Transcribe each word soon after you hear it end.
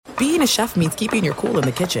being a chef means keeping your cool in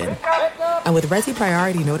the kitchen. And with Resi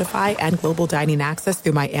Priority Notify and Global Dining Access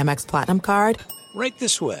through my Amex Platinum card, Right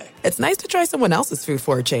this way. it's nice to try someone else's food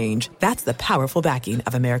for a change. That's the powerful backing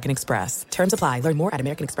of American Express. Terms apply. Learn more at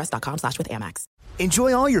americanexpress.com/withAmex.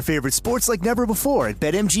 Enjoy all your favorite sports like never before at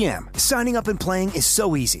BetMGM. Signing up and playing is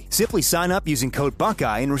so easy. Simply sign up using code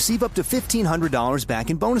Buckeye and receive up to $1,500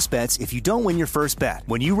 back in bonus bets if you don't win your first bet.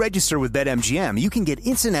 When you register with BetMGM, you can get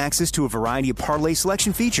instant access to a variety of parlay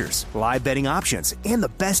selection features, live betting options, and the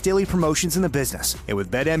best daily promotions in the business. And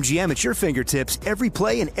with BetMGM at your fingertips, every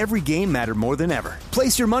play and every game matter more than ever.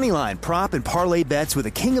 Place your moneyline, prop, and parlay bets with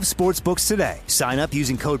the king of sportsbooks today. Sign up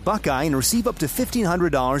using code Buckeye and receive up to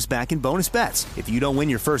 $1,500 back in bonus bets if you don't win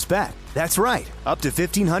your first bet. That's right, up to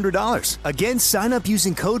 $1,500. Again, sign up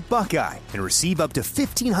using code Buckeye and receive up to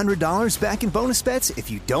 $1,500 back in bonus bets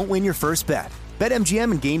if you don't win your first bet.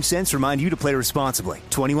 BetMGM and GameSense remind you to play responsibly.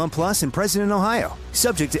 21 plus and present in Ohio.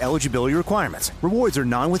 Subject to eligibility requirements. Rewards are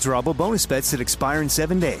non-withdrawable bonus bets that expire in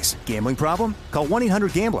 7 days. Gambling problem? Call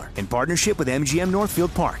 1-800-GAMBLER in partnership with MGM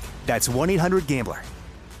Northfield Park. That's 1-800-GAMBLER.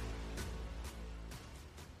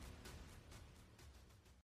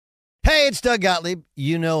 Hey, it's Doug Gottlieb.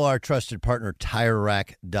 You know our trusted partner,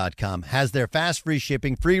 TireRack.com, has their fast, free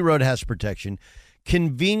shipping, free road hazard protection,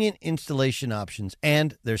 convenient installation options,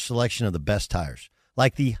 and their selection of the best tires,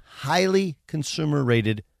 like the highly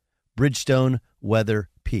consumer-rated Bridgestone Weather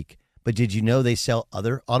Peak. But did you know they sell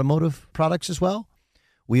other automotive products as well?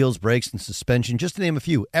 Wheels, brakes, and suspension, just to name a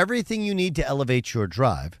few. Everything you need to elevate your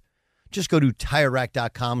drive. Just go to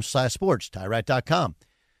TireRack.com/sports, TireRack.com.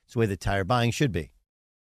 It's the way that tire buying should be.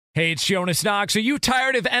 Hey, it's Jonas Knox. Are you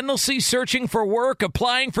tired of endlessly searching for work,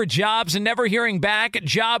 applying for jobs, and never hearing back?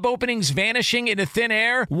 Job openings vanishing into thin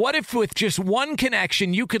air? What if with just one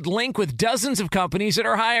connection, you could link with dozens of companies that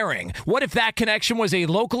are hiring? What if that connection was a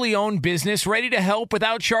locally owned business ready to help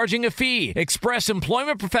without charging a fee? Express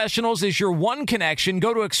Employment Professionals is your one connection.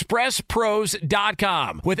 Go to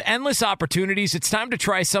expresspros.com. With endless opportunities, it's time to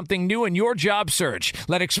try something new in your job search.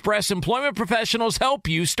 Let Express Employment Professionals help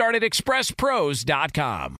you. Start at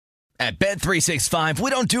expresspros.com. At Bet365, we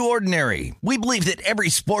don't do ordinary. We believe that every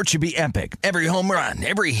sport should be epic. Every home run,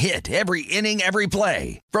 every hit, every inning, every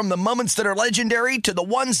play. From the moments that are legendary to the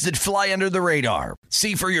ones that fly under the radar.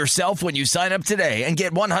 See for yourself when you sign up today and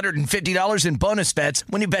get $150 in bonus bets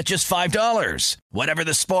when you bet just $5. Whatever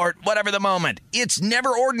the sport, whatever the moment, it's never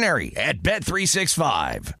ordinary at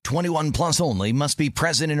Bet365. 21 plus only. Must be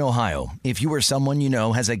present in Ohio. If you or someone you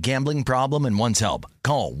know has a gambling problem and wants help,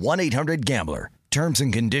 call 1-800-GAMBLER. Terms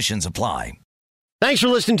and conditions apply. Thanks for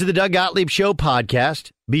listening to the Doug Gottlieb Show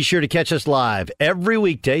podcast. Be sure to catch us live every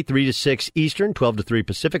weekday, 3 to 6 Eastern, 12 to 3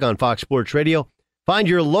 Pacific on Fox Sports Radio. Find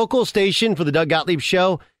your local station for the Doug Gottlieb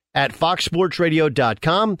Show at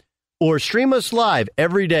foxsportsradio.com or stream us live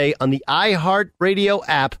every day on the iHeartRadio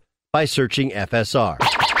app by searching FSR.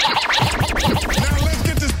 Now let's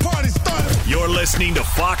get this party started. You're listening to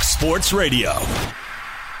Fox Sports Radio.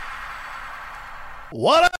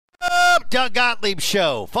 What up, Doug Gottlieb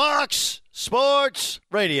Show, Fox Sports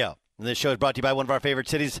Radio. And this show is brought to you by one of our favorite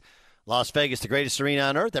cities, Las Vegas, the greatest arena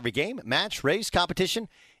on earth. Every game, match, race, competition,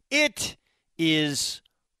 it is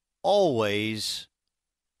always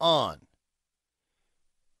on.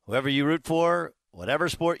 Whoever you root for, whatever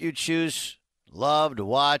sport you choose, love to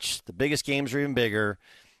watch, the biggest games are even bigger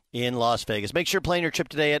in Las Vegas. Make sure you're planning your trip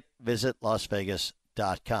today at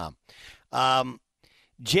visitlasvegas.com.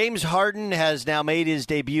 James Harden has now made his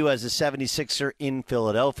debut as a 76er in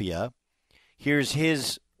Philadelphia. Here's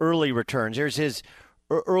his early returns. Here's his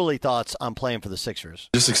early thoughts on playing for the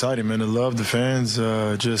Sixers. Just excited, man. The love, the fans,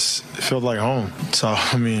 just felt like home. So,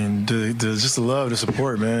 I mean, just the love, the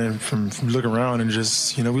support, man, from looking around and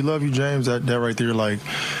just, you know, we love you, James. That right there, like,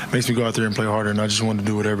 makes me go out there and play harder, and I just want to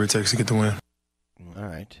do whatever it takes to get the win. All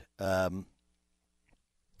right.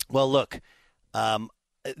 Well, look,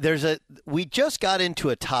 we just got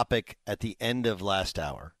into a topic at the end of last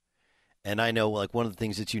hour, and I know like one of the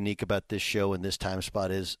things that's unique about this show and this time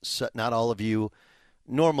spot is not all of you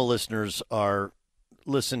normal listeners are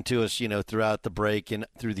listen to us, you know, throughout the break and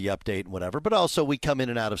through the update and whatever, but also we come in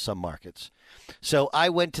and out of some markets. So I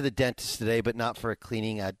went to the dentist today, but not for a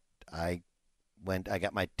cleaning. I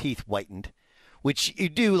got my teeth whitened, which you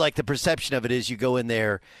do, like the perception of it is you go in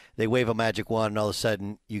there, they wave a magic wand, and all of a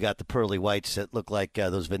sudden you got the pearly whites that look like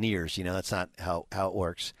those veneers. You know, that's not how it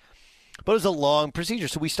works. But it was a long procedure,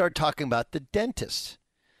 so we started talking about the dentist.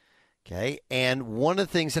 Okay, and one of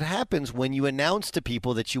the things that happens when you announce to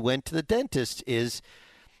people that you went to the dentist is,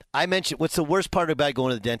 I mentioned, what's the worst part about going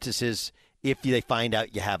to the dentist is if they find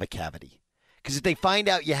out you have a cavity. Because if they find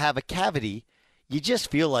out you have a cavity, you just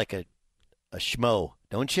feel like a a schmo,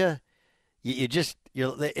 don't you?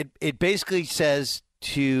 It basically says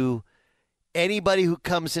to anybody who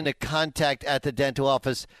comes into contact at the dental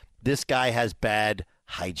office, this guy has bad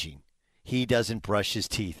hygiene. He doesn't brush his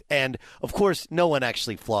teeth. And, of course, no one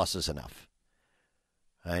actually flosses enough.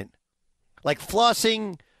 Right? Like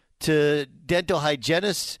flossing to dental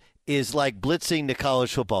hygienists is like blitzing to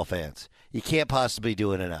college football fans. You can't possibly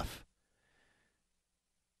do it enough.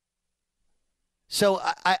 So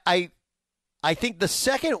I think the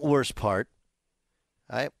second worst part,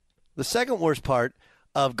 right? The second worst part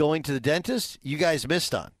of going to the dentist, you guys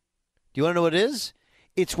missed on. Do you want to know what it is?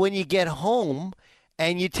 It's when you get home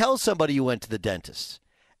and you tell somebody you went to the dentist.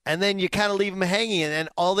 And then you kind of leave them hanging, and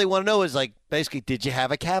all they want to know is, like, basically, did you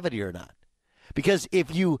have a cavity or not? Because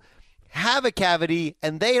if you have a cavity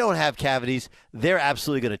and they don't have cavities, they're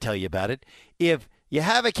absolutely going to tell you about it. If you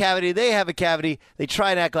have a cavity, they have a cavity, they try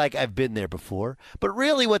and act like I've been there before. But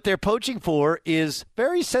really what they're poaching for is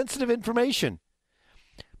very sensitive information.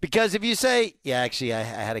 Because if you say, yeah, actually, I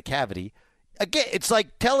had a cavity, again, it's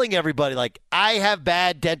like telling everybody, like, I have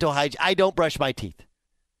bad dental hygiene. I don't brush my teeth.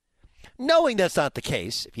 Knowing that's not the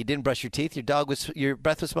case. If you didn't brush your teeth, your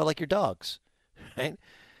breath would smell like your dog's. Right?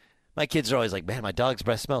 My kids are always like, man, my dog's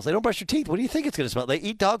breath smells. They don't brush your teeth. What do you think it's going to smell? They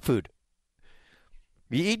eat dog food.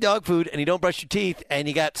 You eat dog food and you don't brush your teeth and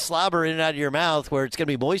you got slobber in and out of your mouth where it's going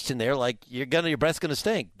to be moist in there, like your breath's going to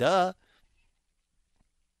stink. Duh.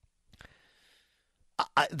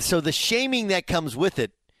 So the shaming that comes with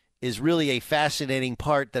it is really a fascinating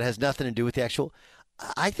part that has nothing to do with the actual.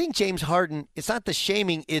 I think James Harden, it's not the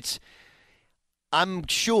shaming, I'm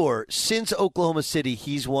sure since Oklahoma City,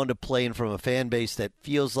 he's wanted to play in from a fan base that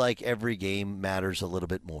feels like every game matters a little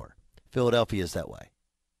bit more. Philadelphia is that way.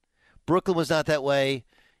 Brooklyn was not that way.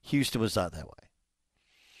 Houston was not that way.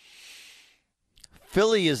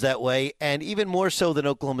 Philly is that way, and even more so than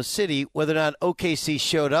Oklahoma City. Whether or not OKC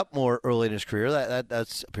showed up more early in his career,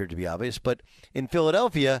 that's appeared to be obvious. But in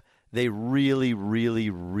Philadelphia, they really, really,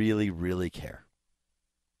 really, really care.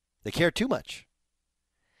 They care too much.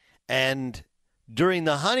 And during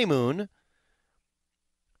the honeymoon,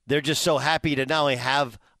 they're just so happy to not only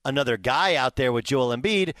have another guy out there with Joel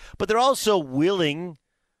Embiid, but they're also willing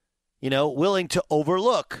to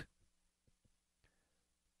overlook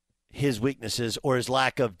his weaknesses or his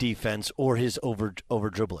lack of defense or his over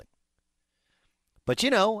dribbling. But,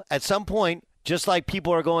 at some point, just like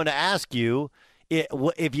people are going to ask you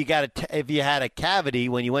if you had a cavity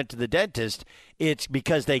when you went to the dentist, it's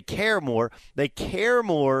because they care more. They care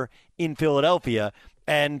more in Philadelphia,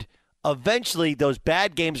 and eventually those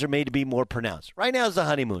bad games are made to be more pronounced. Right now is the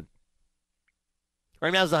honeymoon.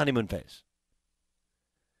 Right now is the honeymoon phase.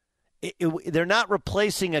 They're not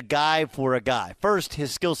replacing a guy for a guy. First,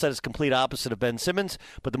 his skill set is complete opposite of Ben Simmons,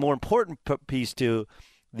 but the more important piece to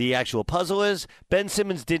the actual puzzle is Ben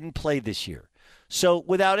Simmons didn't play this year. So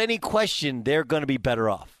without any question, they're going to be better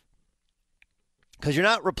off. Because you're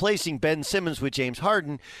not replacing Ben Simmons with James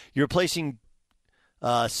Harden. You're replacing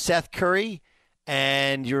Seth Curry,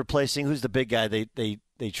 and you're replacing, who's the big guy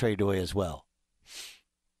they traded away as well?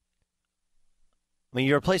 I mean,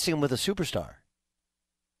 you're replacing him with a superstar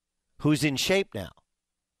who's in shape now.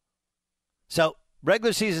 So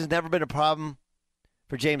regular season has never been a problem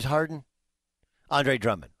for James Harden. Andre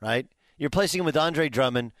Drummond, right? You're replacing him with Andre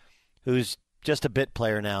Drummond, who's just a bit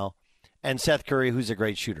player now, and Seth Curry, who's a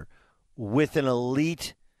great shooter, with an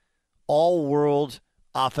elite, all-world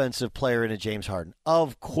offensive player in a James Harden.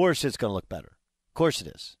 Of course it's going to look better. Of course it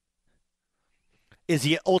is. Is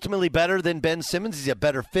he ultimately better than Ben Simmons? Is he a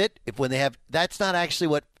better fit? That's not actually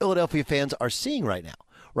what Philadelphia fans are seeing right now.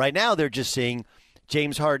 Right now they're just seeing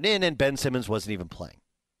James Harden in and Ben Simmons wasn't even playing.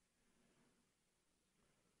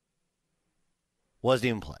 Wasn't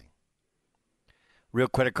even playing. Real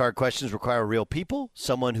credit card questions require real people,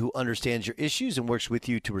 someone who understands your issues and works with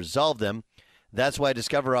you to resolve them. That's why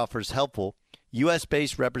Discover offers helpful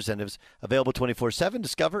U.S.-based representatives available 24/7.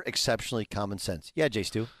 Discover, exceptionally common sense. Yeah, Jay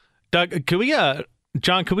Stu. Doug, could we,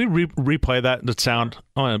 John, could we replay that sound?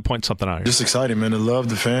 I want to point something out here. Just exciting, man. The love,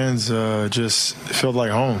 the fans, just felt like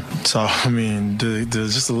home. So, I mean,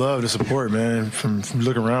 just the love, the support, man, from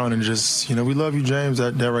looking around and just, we love you, James.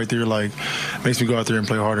 That right there, like, makes me go out there and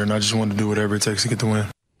play harder, and I just want to do whatever it takes to get the win.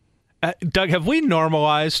 Doug, have we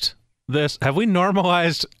normalized this? Have we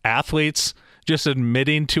normalized athletes just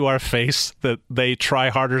admitting to our face that they try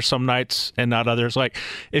harder some nights and not others? Like,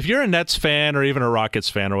 if you're a Nets fan or even a Rockets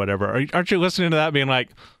fan or whatever, aren't you listening to that being like,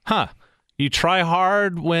 you try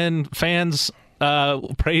hard when fans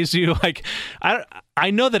praise you? Like,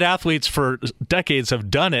 I know that athletes for decades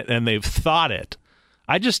have done it and they've thought it.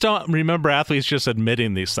 I just don't remember athletes just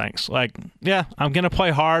admitting these things. Like, yeah, I'm going to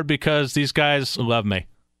play hard because these guys love me.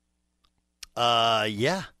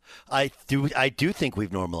 Yeah. I do think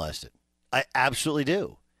we've normalized it. I absolutely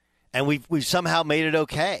do. And we've somehow made it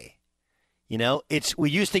okay. You know, we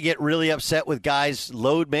used to get really upset with guys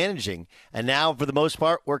load managing, and now for the most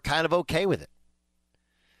part we're kind of okay with it.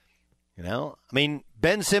 You know, I mean,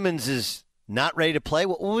 Ben Simmons is not ready to play.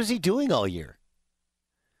 What was he doing all year?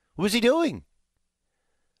 What was he doing?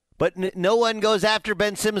 But no one goes after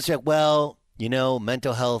Ben Simmons. Like, well, you know,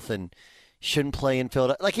 mental health and shouldn't play in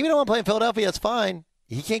Philadelphia. Like, if you don't want to play in Philadelphia, that's fine.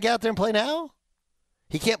 He can't get out there and play now.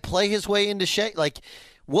 He can't play his way into shape. Like,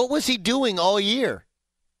 what was he doing all year?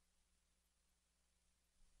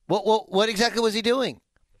 What exactly was he doing?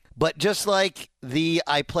 But just like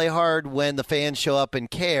I play hard when the fans show up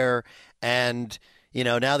and care, and, you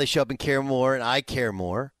know, now they show up and care more, and I care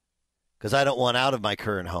more because I don't want out of my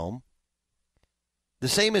current home. The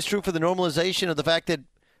same is true for the normalization of the fact that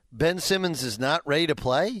Ben Simmons is not ready to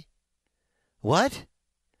play. What?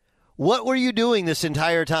 What were you doing this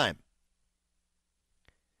entire time?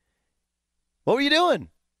 What were you doing?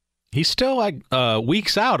 He's still like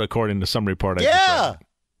weeks out, according to some report. Yeah.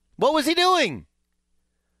 What was he doing?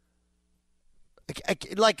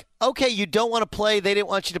 Like, okay, you don't want to play. They didn't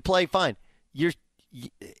want you to play. Fine.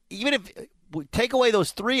 Even if take away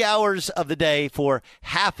those 3 hours of the day for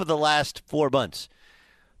half of the last 4 months,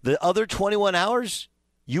 the other 21 hours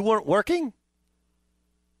you weren't working.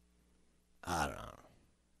 I don't know.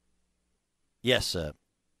 Yes,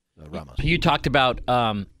 Ramos. You talked about,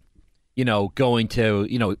 going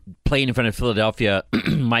to, playing in front of Philadelphia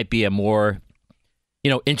might be a more,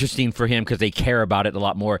 interesting for him because they care about it a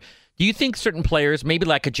lot more. Do you think certain players, maybe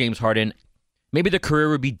like a James Harden, maybe their career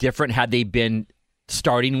would be different had they been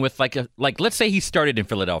starting with let's say he started in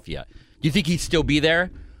Philadelphia. Do you think he'd still be there?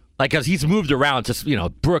 Like, because he's moved around to,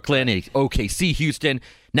 Brooklyn and OKC, Houston.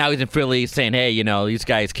 Now he's in Philly saying, hey, these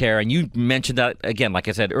guys care. And you mentioned that, again, like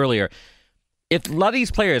I said earlier, if a lot of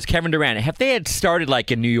these players, Kevin Durant, if they had started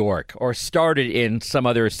like in New York or started in some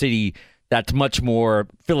other city that's much more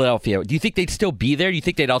Philadelphia, do you think they'd still be there? Do you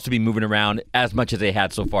think they'd also be moving around as much as they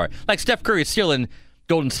had so far? Like Steph Curry is still in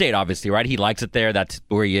Golden State, obviously, right? He likes it there. That's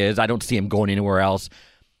where he is. I don't see him going anywhere else.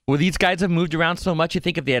 Will these guys have moved around so much, you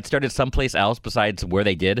think, if they had started someplace else besides where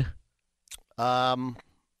they did?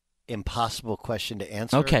 Impossible question to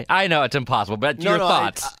answer. Okay, I know it's impossible, but your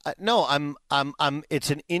thoughts? It's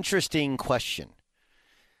an interesting question.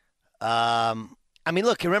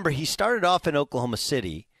 Look, remember, he started off in Oklahoma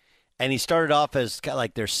City, and he started off as kind of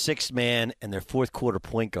like their sixth man and their fourth quarter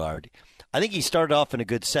point guard. I think he started off in a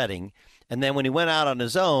good setting, and then when he went out on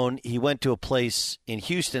his own, he went to a place in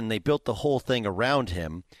Houston. They built the whole thing around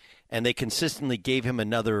him, and they consistently gave him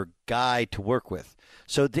another guy to work with.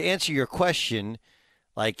 So to answer your question,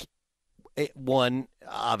 one,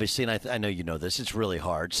 obviously, and I know you know this, it's really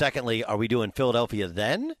hard. Secondly, are we doing Philadelphia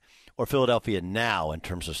then or Philadelphia now in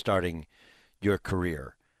terms of starting your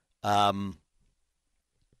career? But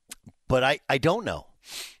I don't know.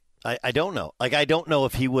 I don't know. I don't know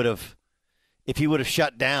if he would have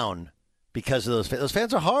shut down because of those fans. Those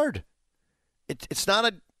fans are hard. It's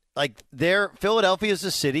not Philadelphia is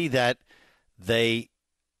a city that they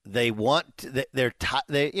want.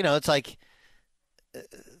 It's like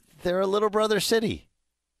they're a little brother city.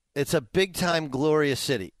 It's a big time glorious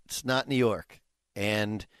city. It's not New York.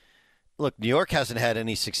 And look, New York hasn't had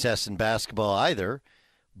any success in basketball either.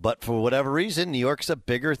 But for whatever reason, New York's a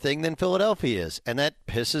bigger thing than Philadelphia is. And that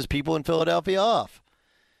pisses people in Philadelphia off.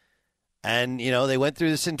 And, they went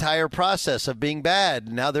through this entire process of being bad.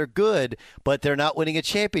 And now they're good, but they're not winning a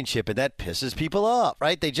championship. And that pisses people off,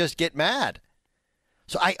 right? They just get mad.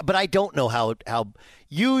 But I don't know how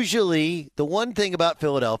usually the one thing about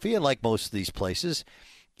Philadelphia, and like most of these places,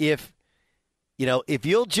 if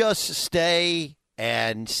you'll just stay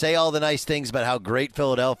and say all the nice things about how great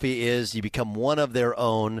Philadelphia is, you become one of their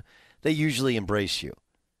own, they usually embrace you.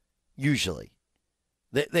 Usually.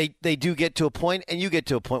 They do get to a point, and you get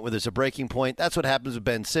to a point where there's a breaking point. That's what happens with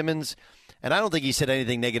Ben Simmons. And I don't think he said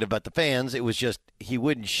anything negative about the fans. It was just he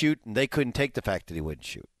wouldn't shoot, and they couldn't take the fact that he wouldn't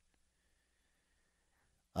shoot.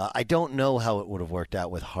 I don't know how it would have worked out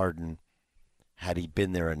with Harden had he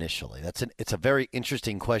been there initially. It's a very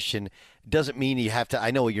interesting question. It doesn't mean you have to.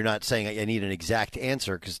 I know you're not saying I need an exact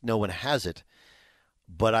answer because no one has it,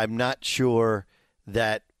 but I'm not sure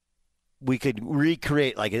that we could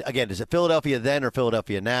recreate. Like, again, is it Philadelphia then or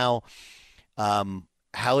Philadelphia now?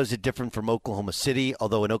 How is it different from Oklahoma City?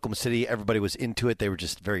 Although in Oklahoma City everybody was into it, they were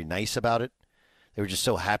just very nice about it. They were just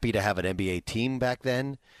so happy to have an NBA team back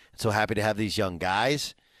then, so happy to have these young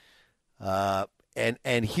guys.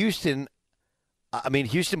 And Houston, I mean,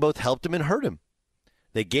 Houston both helped him and hurt him.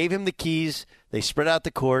 They gave him the keys. They spread out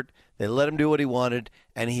the court. They let him do what he wanted,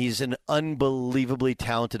 and he's an unbelievably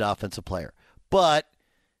talented offensive player. But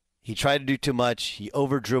he tried to do too much. He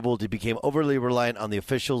over-dribbled. He became overly reliant on the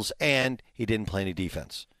officials, and he didn't play any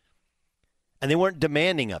defense. And they weren't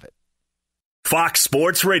demanding of it. Fox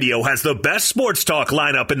Sports Radio has the best sports talk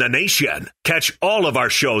lineup in the nation. Catch all of our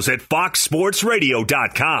shows at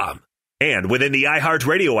foxsportsradio.com. And within the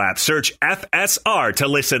iHeartRadio app, search FSR to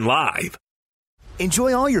listen live.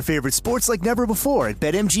 Enjoy all your favorite sports like never before at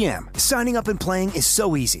BetMGM. Signing up and playing is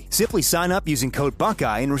so easy. Simply sign up using code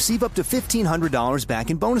Buckeye and receive up to $1,500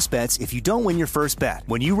 back in bonus bets if you don't win your first bet.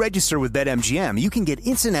 When you register with BetMGM, you can get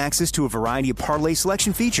instant access to a variety of parlay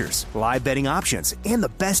selection features, live betting options, and the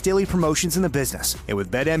best daily promotions in the business. And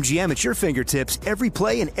with BetMGM at your fingertips, every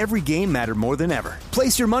play and every game matter more than ever.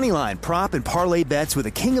 Place your moneyline, prop, and parlay bets with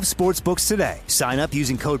the king of sportsbooks today. Sign up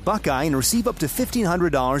using code Buckeye and receive up to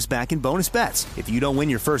 $1,500 back in bonus bets if you don't win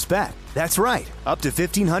your first bet. That's right, up to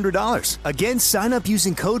 $1,500. Again, sign up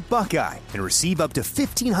using code Buckeye and receive up to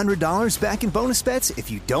 $1,500 back in bonus bets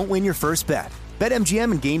if you don't win your first bet.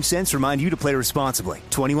 BetMGM and GameSense remind you to play responsibly.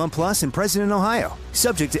 21 plus and present in Ohio.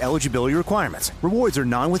 Subject to eligibility requirements. Rewards are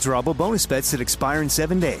non-withdrawable bonus bets that expire in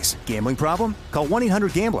 7 days. Gambling problem? Call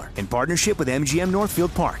 1-800-GAMBLER in partnership with MGM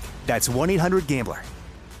Northfield Park. That's 1-800-GAMBLER.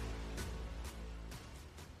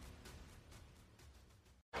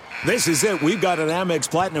 This is it. We've got an Amex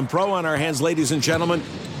Platinum Pro on our hands, ladies and gentlemen.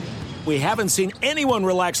 We haven't seen anyone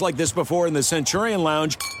relax like this before in the Centurion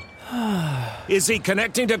Lounge. Is he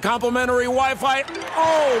connecting to complimentary Wi-Fi?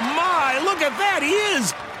 Oh, my! Look at that! He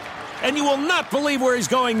is! And you will not believe where he's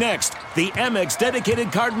going next. The Amex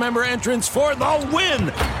dedicated card member entrance for the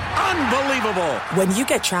win! Unbelievable! When you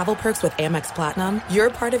get travel perks with Amex Platinum,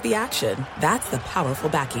 you're part of the action. That's the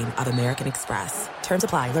powerful backing of American Express. Terms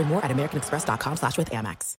apply. Learn more at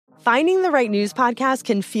americanexpress.com/withAmex. Finding the right news podcast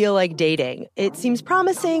can feel like dating. It seems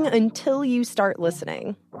promising until you start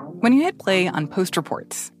listening. When you hit play on Post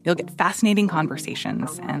Reports, you'll get fascinating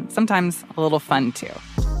conversations and sometimes a little fun, too.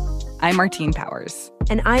 I'm Martine Powers.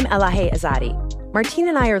 And I'm Elahe Azadi. Martine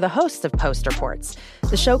and I are the hosts of Post Reports.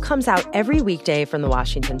 The show comes out every weekday from The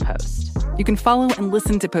Washington Post. You can follow and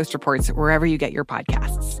listen to Post Reports wherever you get your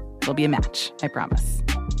podcasts. It'll be a match, I promise.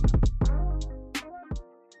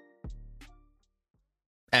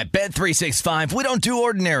 At Bet365, we don't do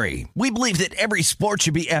ordinary. We believe that every sport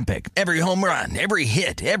should be epic. Every home run, every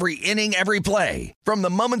hit, every inning, every play. From the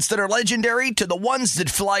moments that are legendary to the ones that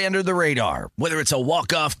fly under the radar. Whether it's a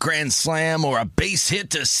walk-off grand slam or a base hit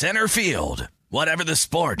to center field. Whatever the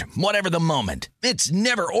sport, whatever the moment. It's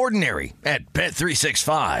never ordinary at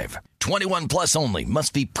Bet365. 21 plus only.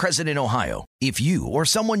 Must be present in Ohio. If you or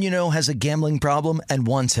someone you know has a gambling problem and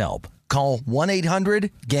wants help, call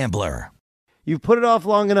 1-800-GAMBLER. You've put it off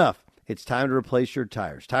long enough. It's time to replace your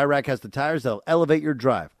tires. Tire Rack has the tires that'll elevate your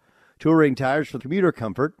drive. Touring tires for commuter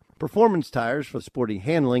comfort, performance tires for sporty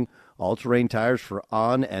handling, all-terrain tires for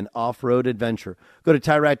on- and off-road adventure. Go to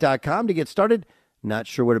TireRack.com to get started. Not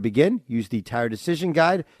sure where to begin? Use the Tire Decision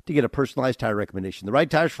Guide to get a personalized tire recommendation. The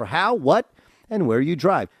right tires for how, what, and where you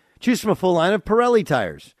drive. Choose from a full line of Pirelli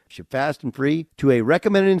tires. Ship fast and free to a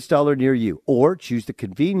recommended installer near you. Or choose the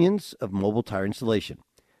convenience of mobile tire installation.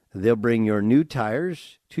 They'll bring your new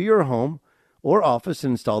tires to your home or office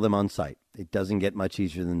and install them on site. It doesn't get much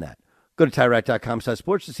easier than that. Go to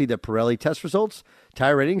TireRack.com/sports to see the Pirelli test results,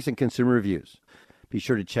 tire ratings, and consumer reviews. Be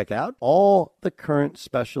sure to check out all the current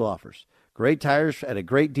special offers. Great tires at a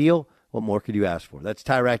great deal. What more could you ask for? That's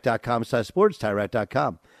TireRack.com/sports,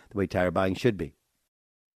 TireRack.com, the way tire buying should be.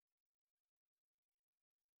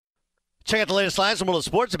 Check out the latest lines on World of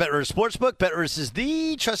Sports at BetRivers Sportsbook. BetRivers is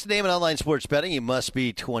the trusted name in online sports betting. You must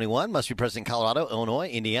be 21, must be present in Colorado, Illinois,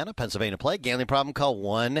 Indiana, Pennsylvania. Play. Gambling problem? Call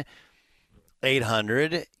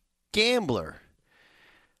 1-800-GAMBLER.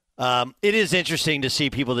 It is interesting to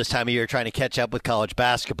see people this time of year trying to catch up with college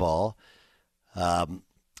basketball. And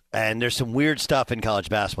there's some weird stuff in college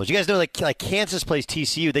basketball. You guys know, like Kansas plays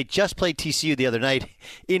TCU. They just played TCU the other night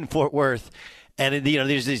in Fort Worth. And,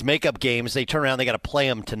 there's these makeup games. They turn around, they got to play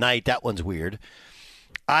them tonight. That one's weird.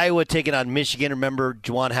 Iowa taking on Michigan. Remember,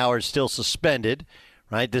 Juwan Howard's still suspended,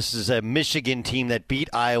 right? This is a Michigan team that beat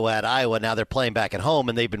Iowa at Iowa. Now they're playing back at home,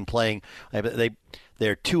 and they've been playing.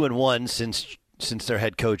 They're 2-1 since their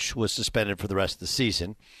head coach was suspended for the rest of the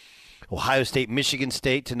season. Ohio State, Michigan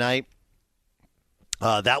State tonight.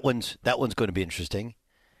 That one's going to be interesting.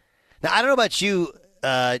 Now, I don't know about you,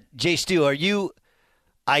 Jay Stu. Are you?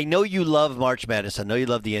 I know you love March Madness. I know you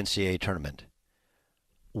love the NCAA tournament.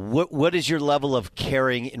 What is your level of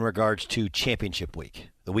caring in regards to championship week,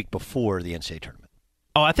 the week before the NCAA tournament?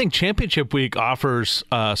 Oh, I think championship week offers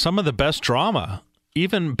some of the best drama,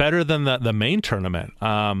 even better than the main tournament.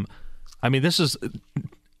 I mean, this is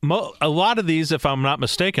a lot of these, if I'm not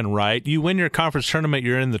mistaken, right? You win your conference tournament,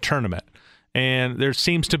 you're in the tournament. And there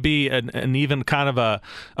seems to be an even kind of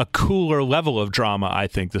a cooler level of drama, I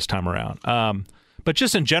think, this time around. But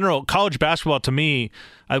just in general, college basketball, to me,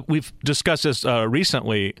 we've discussed this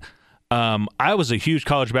recently. I was a huge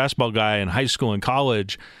college basketball guy in high school and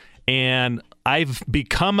college, and I've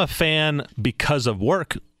become a fan because of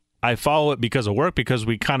work. I follow it because of work, because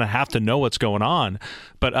we kind of have to know what's going on.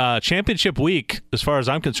 But championship week, as far as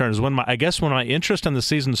I'm concerned, is when my interest in the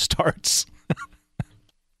season starts.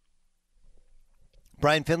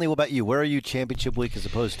 Brian Finley, what about you? Where are you championship week as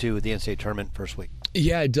opposed to the NCAA tournament first week?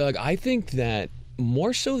 Yeah, Doug, I think that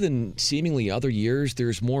more so than seemingly other years,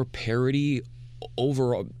 there's more parity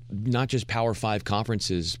over not just Power 5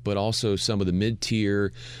 conferences, but also some of the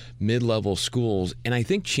mid-tier, mid-level schools. And I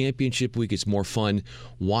think championship week is more fun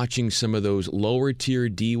watching some of those lower-tier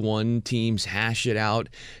D1 teams hash it out,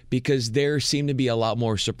 because there seem to be a lot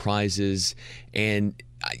more surprises. And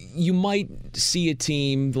you might see a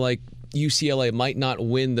team like UCLA might not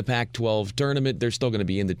win the Pac-12 tournament. They're still going to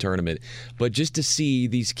be in the tournament. But just to see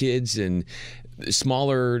these kids and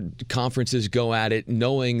smaller conferences go at it,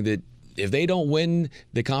 knowing that if they don't win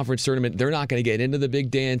the conference tournament, they're not going to get into the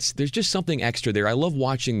big dance. There's just something extra there. I love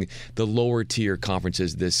watching the lower tier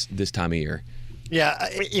conferences this time of year. Yeah,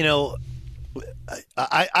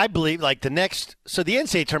 I believe like the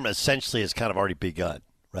NCAA tournament essentially has kind of already begun,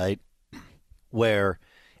 right? Where,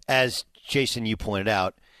 as Jason, you pointed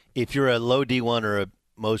out, if you're a low D1 or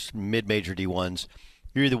most mid-major D1s,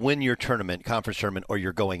 you either win your tournament, conference tournament, or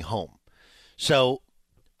you're going home. So,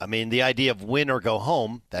 I mean, the idea of win or go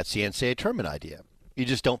home, that's the NCAA tournament idea. You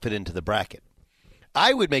just don't fit into the bracket.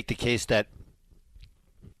 I would make the case that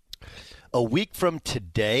a week from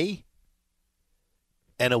today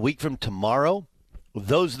and a week from tomorrow,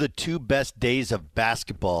 those are the two best days of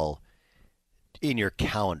basketball in your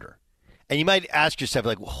calendar. And you might ask yourself,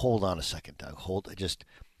 like, well, hold on a second, Doug. Just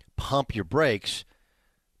pump your brakes.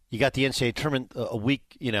 You got the NCAA tournament a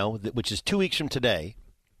week, which is 2 weeks from today.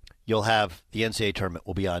 You'll have the NCAA tournament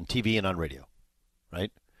will be on TV and on radio,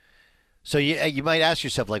 right? So you might ask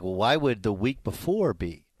yourself, like, well, why would the week before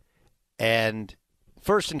be? And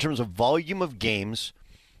first, in terms of volume of games,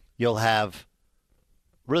 you'll have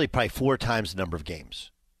really probably 4 times the number of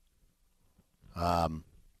games.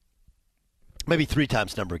 Maybe 3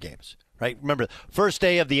 times the number of games, right? Remember, first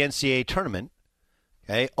day of the NCAA tournament,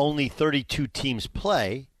 okay, only 32 teams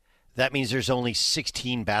play. That means there's only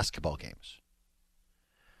 16 basketball games.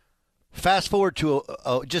 Fast forward to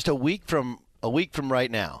just a week from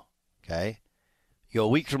right now, okay? You go a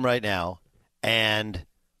week from right now, and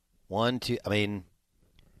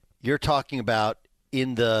you're talking about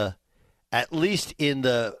at least in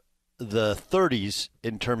the 30s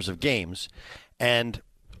in terms of games, and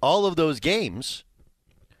all of those games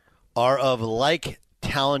are of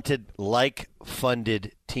like-talented,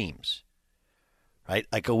 like-funded teams, right?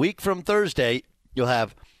 Like a week from Thursday, you'll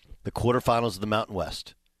have the quarterfinals of the Mountain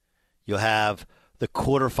West. You'll have the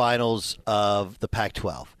quarterfinals of the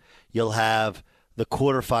Pac-12. You'll have the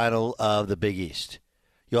quarterfinal of the Big East.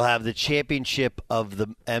 You'll have the championship of the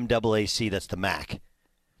MAAC, that's the MAC.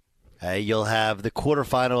 Okay? You'll have the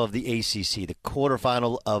quarterfinal of the ACC, the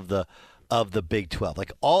quarterfinal of the Big 12.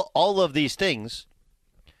 Like all of these things,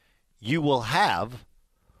 you will have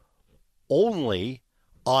only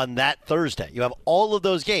on that Thursday. You have all of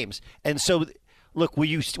those games. And so, look, will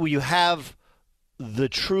you have the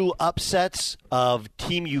true upsets of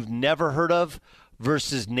team you've never heard of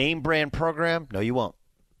versus name brand program? No, you won't.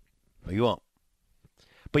 No, you won't.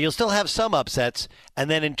 But you'll still have some upsets. And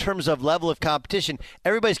then in terms of level of competition,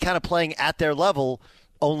 everybody's kind of playing at their level,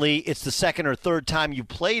 only it's the second or third time you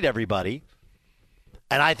played everybody.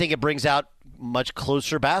 And I think it brings out much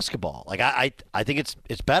closer basketball. Like I think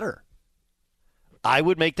it's better. I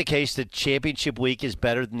would make the case that championship week is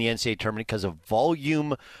better than the NCAA tournament because of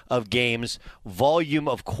volume of games, volume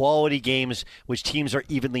of quality games, which teams are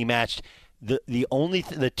evenly matched.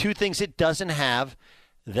 The two things it doesn't have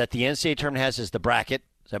that the NCAA tournament has is the bracket.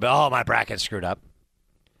 So, my bracket's screwed up.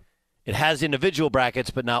 It has individual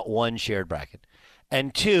brackets, but not one shared bracket.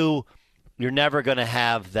 And 2, you're never going to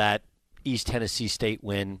have that East Tennessee State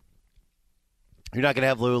win. You're not going to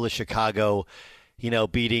have Loyola Chicago,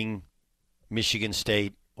 beating Michigan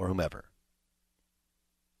State or whomever.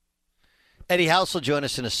 Eddie House will join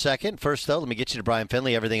us in a second. First, though, let me get you to Brian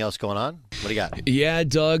Finley. Everything else going on? What do you got? Yeah,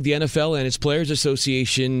 Doug, the NFL and its Players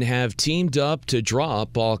Association have teamed up to draw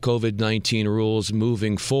up all COVID-19 rules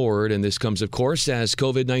moving forward. And this comes, of course, as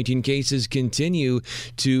COVID-19 cases continue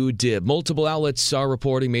to dip. Multiple outlets are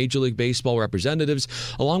reporting Major League Baseball representatives,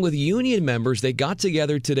 along with union members, they got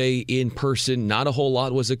together today in person. Not a whole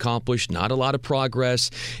lot was accomplished, not a lot of progress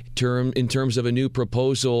in terms of a new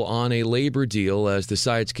proposal on a labor deal as the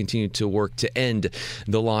sides continue to work to end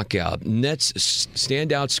the lockout. Nets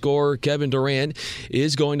standout scorer Kevin Durant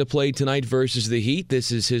is going to play tonight versus the Heat.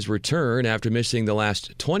 This is his return after missing the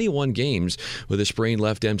last 21 games with a sprained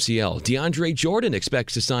left MCL. DeAndre Jordan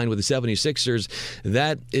expects to sign with the 76ers.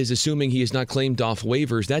 That is assuming he is not claimed off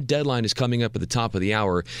waivers. That deadline is coming up at the top of the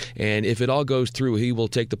hour, and if it all goes through, he will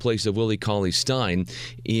take the place of Willie Cauley-Stein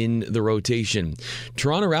in the rotation.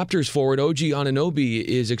 Toronto Raptors forward OG Anunoby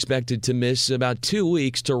is expected to miss about 2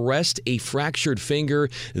 weeks to rest a fractured finger.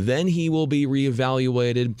 Then he will be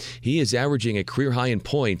reevaluated. He is averaging a career high in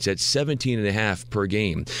points at 17.5 per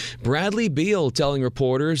game. Bradley Beal telling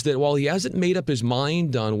reporters that while he hasn't made up his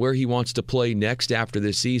mind on where he wants to play next after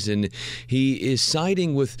this season, he is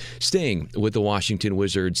siding with staying with the Washington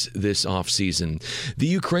Wizards this offseason. The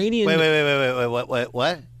Ukrainian... Wait,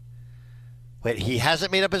 what? Wait, he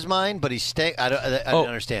hasn't made up his mind, but he's staying. I don't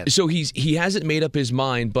understand. So he hasn't made up his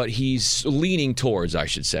mind, but he's leaning towards, I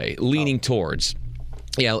should say. Towards.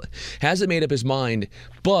 Yeah, hasn't made up his mind,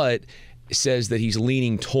 but says that he's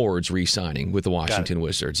leaning towards re-signing with the Washington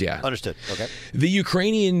Wizards. Yeah. Understood. Okay. The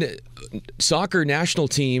Ukrainian soccer national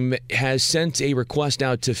team has sent a request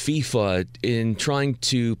out to FIFA in trying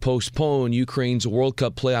to postpone Ukraine's World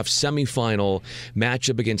Cup playoff semifinal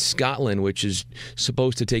matchup against Scotland, which is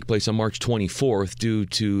supposed to take place on March 24th due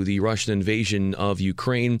to the Russian invasion of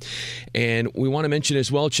Ukraine. And we want to mention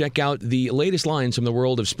as well, check out the latest lines from the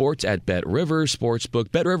world of sports at Bet Rivers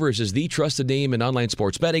Sportsbook. Bet Rivers is the trusted name in online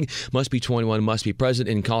sports betting. Must be 21, must be present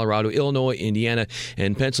in Colorado, Illinois, Indiana,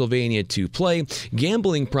 and Pennsylvania to play.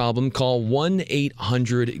 Gambling problem, call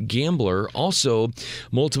 1-800-GAMBLER. Also,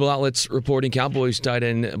 multiple outlets reporting Cowboys tight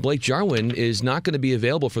end Blake Jarwin is not going to be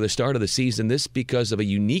available for the start of the season. This because of a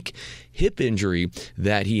unique hip injury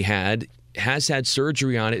that he has had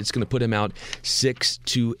surgery on it. It's going to put him out 6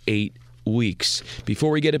 to 8 weeks.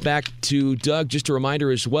 Before we get it back to Doug, just a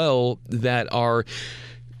reminder as well that our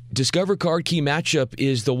Discover Card Key matchup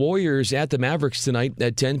is the Warriors at the Mavericks tonight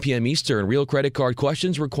at 10 p.m. Eastern. Real credit card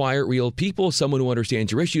questions require real people, someone who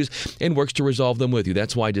understands your issues and works to resolve them with you.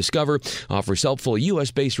 That's why Discover offers helpful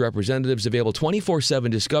U.S.-based representatives available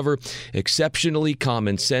 24/7. Discover, exceptionally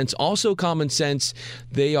common sense. Also common sense,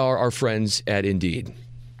 they are our friends at Indeed.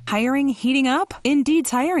 Hiring heating up? Indeed's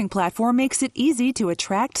hiring platform makes it easy to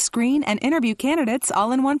attract, screen, and interview candidates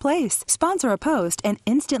all in one place. Sponsor a post and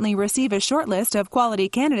instantly receive a short list of quality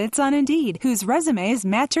candidates on Indeed whose resumes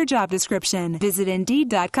match your job description. Visit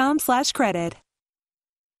Indeed.com/credit.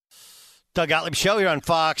 Doug Gottlieb Show here on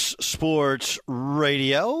Fox Sports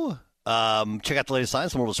Radio. Check out the latest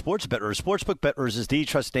lines from the world of sports. Bet Rivers Sportsbook. Bet Rivers is the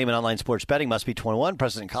trusted name in online sports betting. Must be 21.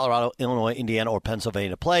 Present in Colorado, Illinois, Indiana, or Pennsylvania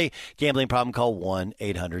to play. Gambling problem? Call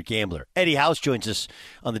 1-800-GAMBLER. Eddie House joins us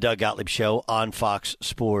on the Doug Gottlieb Show on Fox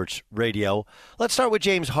Sports Radio. Let's start with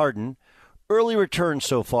James Harden. Early return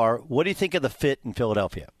so far. What do you think of the fit in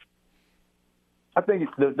Philadelphia? I think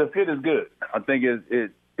the fit is good. I think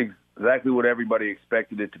it's exactly what everybody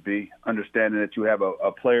expected it to be, understanding that you have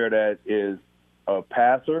a player that is a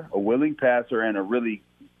passer, a willing passer, and a really,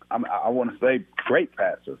 I want to say, great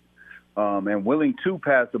passer, and willing to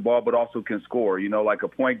pass the ball, but also can score. You know, like a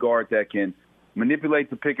point guard that can manipulate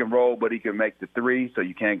the pick and roll, but he can make the three, so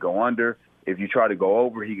you can't go under. If you try to go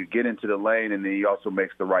over, he could get into the lane, and then he also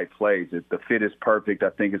makes the right plays. If the fit is perfect, I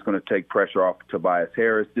think it's going to take pressure off Tobias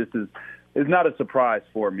Harris. This is not a surprise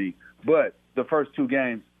for me, but the first two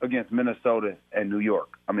games against Minnesota and New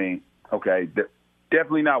York, I mean, okay,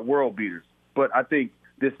 definitely not world beaters. But I think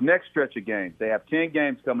this next stretch of games, they have 10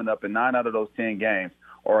 games coming up, and 9 out of those 10 games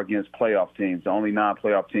are against playoff teams, the only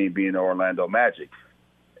non-playoff team being the Orlando Magic.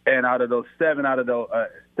 And out of those 7 out of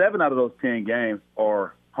those 10 games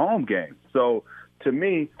are home games. So to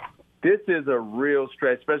me, this is a real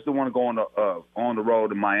stretch, especially the one going on the road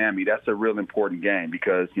to Miami. That's a real important game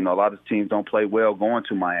because, you know, a lot of teams don't play well going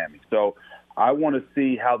to Miami. So I want to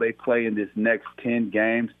see how they play in this next 10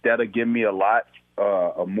 games. That'll give me a lot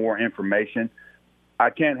of more information. I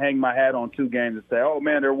can't hang my hat on 2 games and say, oh,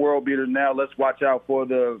 man, they're world beaters now. Let's watch out for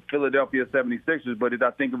the Philadelphia 76ers. But did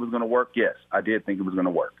I think it was going to work? Yes, I did think it was going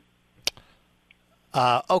to work.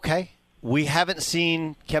 Okay. We haven't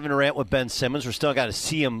seen Kevin Durant with Ben Simmons. We're still got to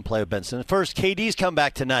see him play with Ben Simmons. First, KD's come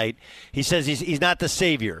back tonight. He says he's not the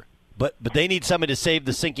savior, but they need somebody to save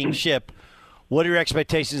the sinking ship. What are your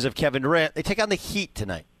expectations of Kevin Durant? They take on the Heat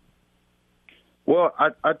tonight. Well,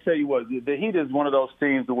 I tell you what, the Heat is one of those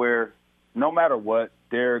teams where no matter what,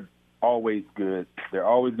 they're always good. They're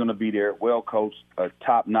always going to be there, well-coached, a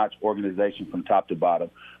top-notch organization from top to bottom.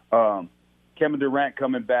 Kevin Durant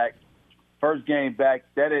coming back, first game back,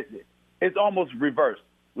 it's almost reversed.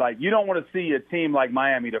 Like, you don't want to see a team like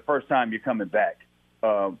Miami the first time you're coming back.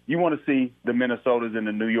 You want to see the Minnesotas and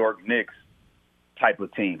the New York Knicks type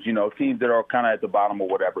of teams, teams that are kind of at the bottom or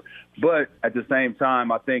whatever. But at the same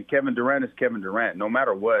time, I think Kevin Durant is Kevin Durant. No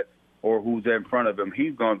matter what or who's in front of him,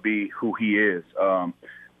 he's going to be who he is.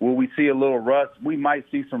 Will we see a little rust? We might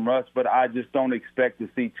see some rust, but I just don't expect to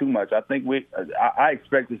see too much. I think I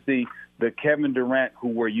expect to see the Kevin Durant who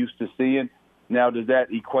we're used to seeing. Now, does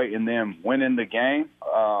that equate in them winning the game?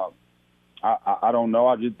 I don't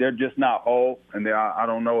know. They're just not whole, and I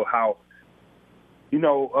don't know how.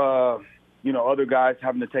 Other guys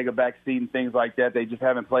having to take a back seat and things like that. They just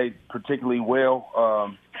haven't played particularly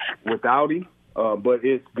well without him. But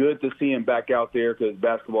it's good to see him back out there because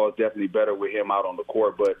basketball is definitely better with him out on the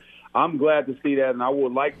court. But I'm glad to see that, and I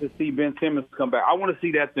would like to see Ben Simmons come back. I want to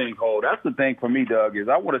see that thing hold. That's the thing for me, Doug, is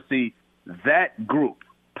I want to see that group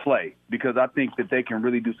play because I think that they can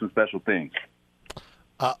really do some special things.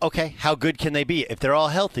 Okay, how good can they be? If they're all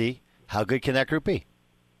healthy, how good can that group be?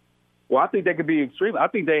 Well, I think they could be extreme. I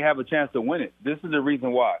think they have a chance to win it. This is the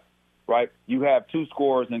reason why, right? You have two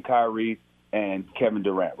scorers in Kyrie and Kevin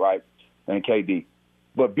Durant, right, and KD.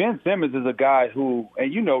 But Ben Simmons is a guy who,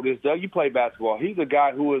 and you know this, Doug, you play basketball. He's a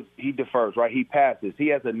guy he defers, right? He passes. He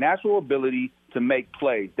has a natural ability to make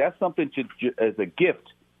plays. That's something as a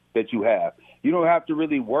gift that you have. You don't have to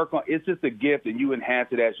really work on. It's just a gift, and you enhance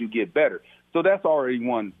it as you get better. So that's already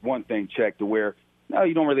one thing checked to where. No,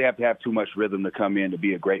 you don't really have to have too much rhythm to come in to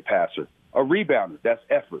be a great passer. A rebounder, that's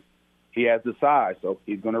effort. He has the size, so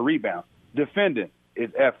he's going to rebound. Defending is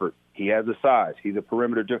effort. He has the size. He's a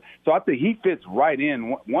perimeter. So I think he fits right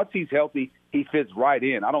in. Once he's healthy, he fits right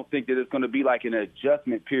in. I don't think that it's going to be like an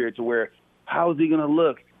adjustment period to where how is he going to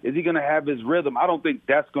look? Is he going to have his rhythm? I don't think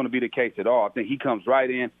that's going to be the case at all. I think he comes right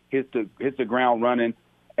in, hits the ground running,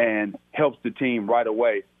 and helps the team right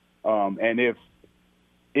away. And if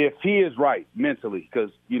he is right mentally, because,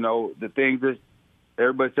 the things that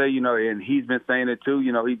everybody say, and he's been saying it too,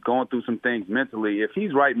 he's going through some things mentally. If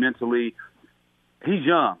he's right mentally, he's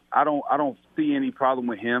young. I don't see any problem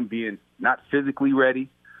with him being not physically ready,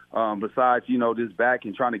 besides, this back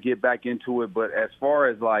and trying to get back into it. But as far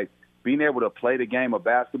as, like, being able to play the game of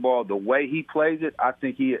basketball, the way he plays it, I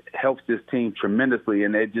think he helps this team tremendously,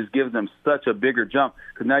 and it just gives them such a bigger jump.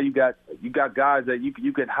 Because now you got guys that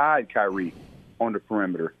you can hide Kyrie on the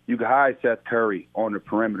perimeter. You can hide Seth Curry on the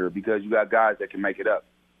perimeter because you got guys that can make it up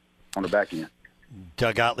on the back end.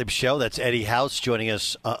 Doug Gottlieb Show. That's Eddie House joining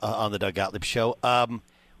us on the Doug Gottlieb Show.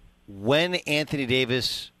 When Anthony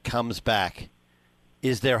Davis comes back,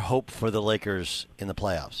 is there hope for the Lakers in the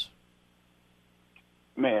playoffs?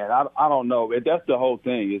 Man, I don't know. That's the whole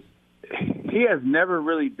thing. He has never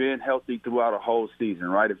really been healthy throughout a whole season,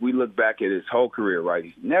 right? If we look back at his whole career, right,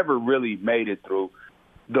 he's never really made it through.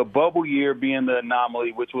 The bubble year being the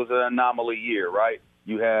anomaly, which was an anomaly year, right?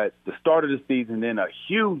 You had the start of the season, then a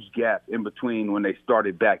huge gap in between when they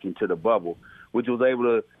started back into the bubble, which was able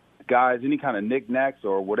to, guys, any kind of knickknacks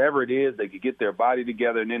or whatever it is, they could get their body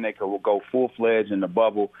together and then they could go full-fledged in the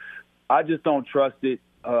bubble. I just don't trust it.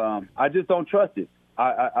 I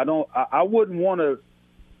wouldn't want to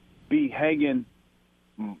be hanging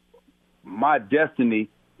my destiny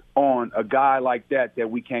on a guy like that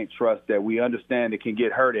we can't trust, that we understand that can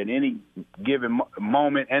get hurt at any given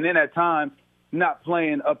moment, and then at times not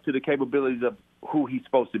playing up to the capabilities of who he's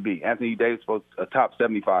supposed to be. Anthony Davis is a top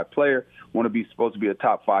 75 player, supposed to be a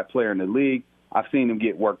top 5 player in the league. I've seen him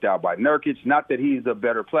get worked out by Nurkic. Not that he's a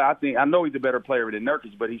better player. I know he's a better player than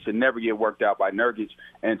Nurkic, but he should never get worked out by Nurkic.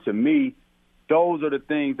 And to me, those are the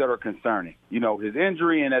things that are concerning. His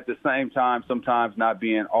injury and at the same time sometimes not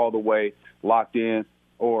being all the way locked in,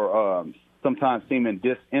 or sometimes seeming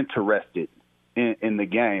disinterested in the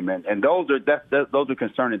game, and those are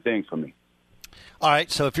concerning things for me. All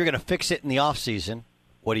right, so if you're going to fix it in the off season,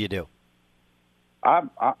 what do you do? I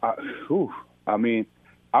would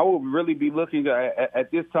really be looking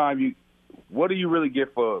at this time. What do you really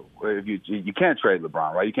get for if you can't trade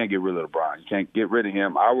LeBron, right? You can't get rid of LeBron. You can't get rid of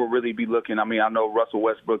him. I would really be looking. I know Russell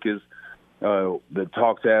Westbrook is the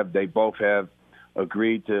talks they both have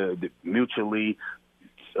agreed to mutually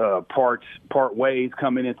part ways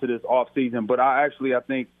coming into this offseason. But I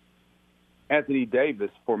think Anthony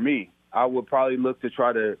Davis, for me, I would probably look to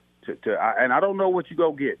try to and I don't know what you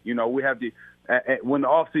go get. We have when the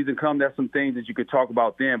offseason comes, there's some things that you could talk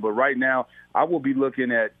about then. But right now, I will be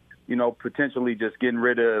looking at, potentially just getting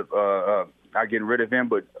rid of not getting rid of him,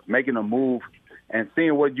 but making a move and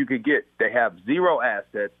seeing what you could get. They have zero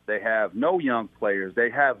assets. They have no young players. They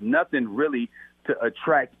have nothing really to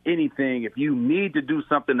attract anything. If you need to do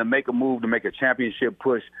something to make a move, to make a championship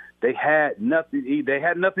push, they had nothing. They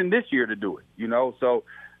had nothing this year to do it, So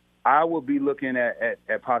I will be looking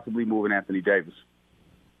at possibly moving Anthony Davis.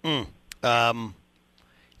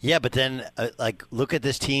 Yeah, but then, look at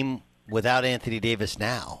this team without Anthony Davis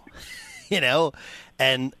now,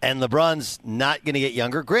 and LeBron's not going to get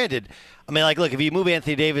younger. Granted, I mean, look, if you move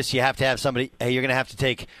Anthony Davis, you have to have somebody. Hey, you're going to have to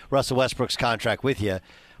take Russell Westbrook's contract with you,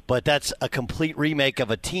 but that's a complete remake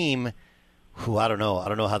of a team who I don't know. I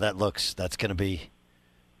don't know how that looks. That's going to be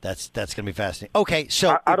fascinating. Okay,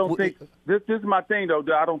 so I don't think this is my thing though.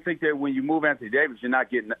 I don't think that when you move Anthony Davis, you're not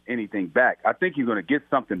getting anything back. I think you're going to get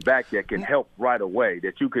something back that can help right away,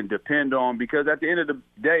 that you can depend on. Because at the end of the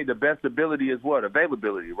day, the best ability is what?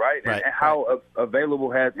 Availability, right? And how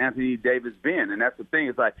available has Anthony Davis been? And that's the thing.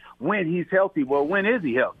 It's like when he's healthy. Well, when is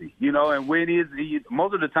he healthy? And when is he?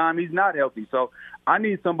 Most of the time, he's not healthy. So I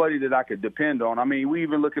need somebody that I could depend on. I mean, we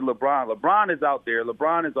even look at LeBron. LeBron is out there.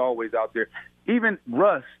 LeBron is always out there. Even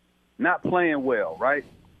Russ, not playing well, right?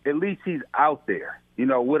 At least he's out there,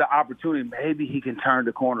 with an opportunity. Maybe he can turn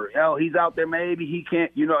the corner. He's out there. Maybe he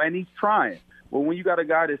can't, and he's trying. Well, when you got a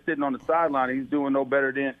guy that's sitting on the sideline, he's doing no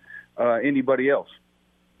better than anybody else.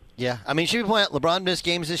 Yeah, I mean, should we point out LeBron missed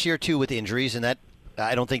games this year too with injuries, and that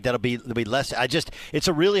I don't think that'll be less. It's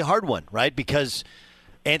a really hard one, right? Because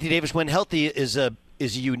Anthony Davis, when healthy, is a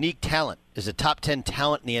unique talent, is a top 10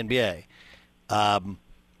 talent in the NBA.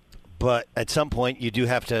 But at some point, you do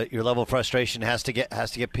have to. Your level of frustration has to get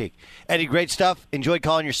peaked. Eddie, great stuff. Enjoyed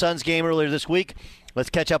calling your son's game earlier this week. Let's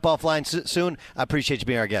catch up offline soon. I appreciate you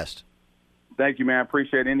being our guest. Thank you, man. I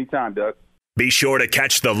appreciate it anytime, Doug. Be sure to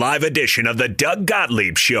catch the live edition of the Doug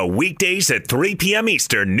Gottlieb Show weekdays at 3 p.m.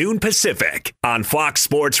 Eastern, noon Pacific on Fox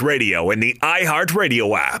Sports Radio and the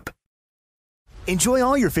iHeartRadio app. Enjoy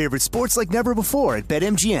all your favorite sports like never before at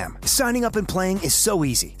BetMGM. Signing up and playing is so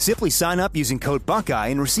easy. Simply sign up using code Buckeye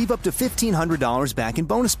and receive up to $1,500 back in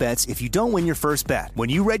bonus bets if you don't win your first bet. When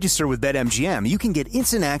you register with BetMGM, you can get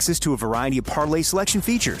instant access to a variety of parlay selection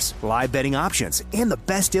features, live betting options, and the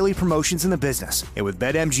best daily promotions in the business. And with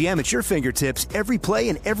BetMGM at your fingertips, every play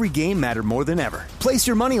and every game matter more than ever. Place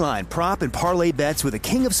your moneyline, prop, and parlay bets with the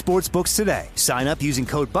king of sportsbooks today. Sign up using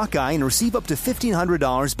code Buckeye and receive up to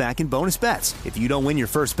 $1,500 back in bonus bets if you don't win your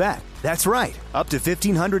first bet. That's right, up to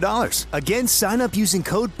 $1,500. Again, sign up using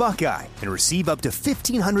code Buckeye and receive up to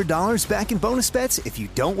 $1,500 back in bonus bets if you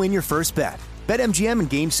don't win your first bet. BetMGM and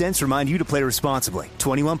GameSense remind you to play responsibly.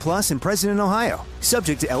 21 plus and present in Ohio.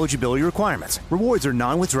 Subject to eligibility requirements. Rewards are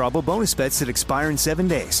non-withdrawable bonus bets that expire in 7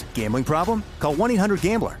 days. Gambling problem? Call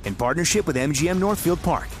 1-800-GAMBLER in partnership with MGM Northfield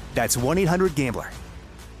Park. That's 1-800-GAMBLER.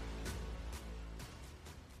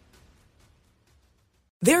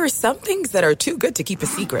 There are some things that are too good to keep a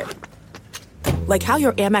secret. Like how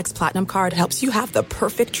your Amex Platinum card helps you have the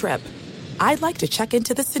perfect trip. I'd like to check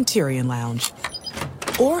into the Centurion Lounge.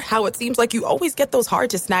 Or how it seems like you always get those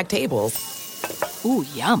hard-to-snag tables. Ooh,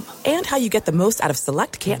 yum. And how you get the most out of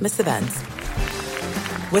select can't-miss events.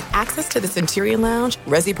 With access to the Centurion Lounge,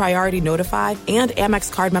 Resi Priority Notify, and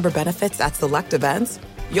Amex card member benefits at select events,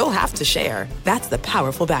 you'll have to share. That's the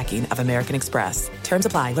powerful backing of American Express. Terms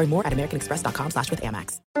apply. Learn more at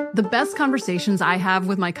americanexpress.com/withAmex. The best conversations I have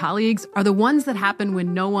with my colleagues are the ones that happen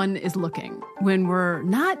when no one is looking, when we're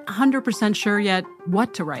not 100% sure yet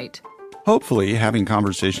what to write. Hopefully, having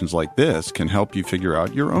conversations like this can help you figure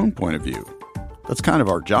out your own point of view. That's kind of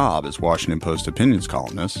our job as Washington Post opinions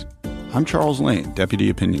columnists. I'm Charles Lane, Deputy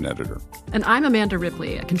Opinion Editor. And I'm Amanda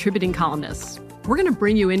Ripley, a contributing columnist. We're going to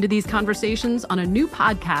bring you into these conversations on a new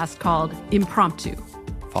podcast called Impromptu.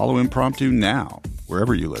 Follow Impromptu now,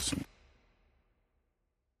 wherever you listen.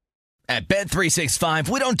 At Bet365,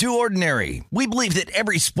 we don't do ordinary. We believe that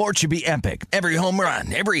every sport should be epic. Every home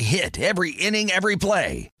run, every hit, every inning, every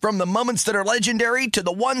play. From the moments that are legendary to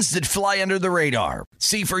the ones that fly under the radar.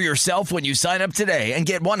 See for yourself when you sign up today and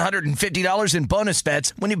get $150 in bonus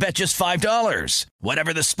bets when you bet just $5.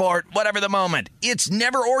 Whatever the sport, whatever the moment, it's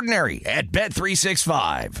never ordinary at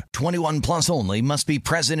Bet365. 21 plus only. Must be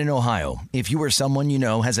present in Ohio. If you or someone you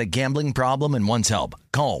know has a gambling problem and wants help,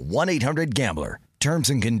 call 1-800-GAMBLER. Terms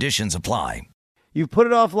and conditions apply. You've put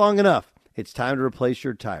it off long enough. It's time to replace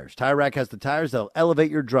your tires. Tire Rack has the tires that'll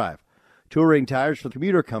elevate your drive. Touring tires for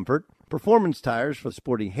commuter comfort, performance tires for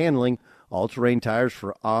sporty handling, all-terrain tires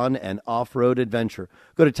for on- and off-road adventure.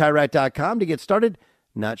 Go to TireRack.com to get started.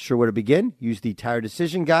 Not sure where to begin? Use the Tire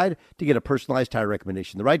Decision Guide to get a personalized tire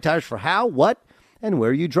recommendation. The right tires for how, what, and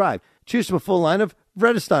where you drive. Choose from a full line of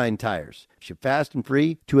Vredestein tires. Ship fast and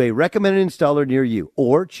free to a recommended installer near you.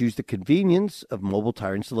 Or choose the convenience of mobile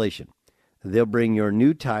tire installation. They'll bring your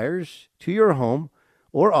new tires to your home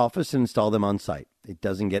or office and install them on site. It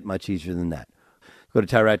doesn't get much easier than that. Go to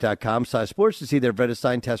TireRack.com/sports to see their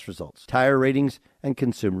Vredestein test results, tire ratings, and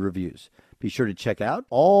consumer reviews. Be sure to check out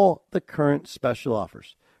all the current special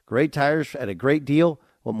offers. Great tires at a great deal.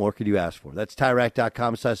 What more could you ask for? That's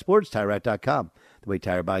TireRack.com/sports, TireRack.com, the way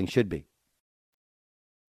tire buying should be.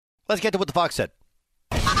 Let's get to what the Fox said.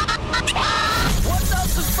 What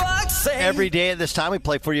does the Fox say? Every day at this time, we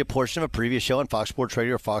play for you a portion of a previous show on Fox Sports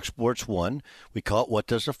Radio or Fox Sports 1. We call it What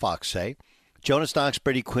Does the Fox Say? Jonas Knox,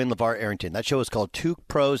 Brady Quinn, LeVar Arrington. That show is called Two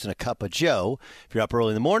Pros and a Cup of Joe. If you're up early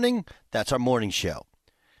in the morning, that's our morning show.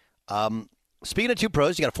 Speaking of two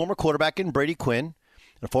pros, you got a former quarterback in Brady Quinn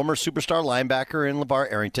and a former superstar linebacker in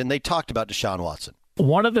LeVar Arrington. They talked about Deshaun Watson.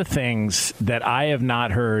 One of the things that I have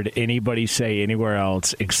not heard anybody say anywhere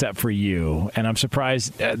else except for you, and I'm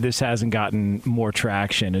surprised this hasn't gotten more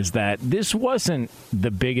traction, is that this wasn't the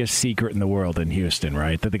biggest secret in the world in Houston,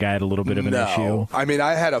 right? That the guy had a little bit of an issue. I mean,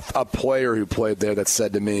 I had a player who played there that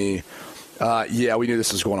said to me, yeah, we knew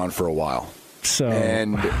this was going on for a while. So,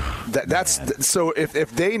 and that's so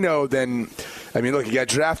if they know, then, I mean, look, he got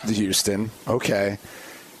drafted to Houston. Okay.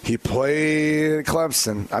 He played at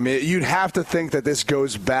Clemson. I mean, you'd have to think that this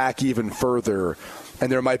goes back even further,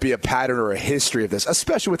 and there might be a pattern or a history of this,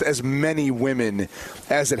 especially with as many women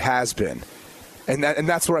as it has been. And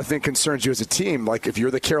that's what I think concerns you as a team. Like, if you're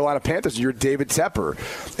the Carolina Panthers, you're David Tepper,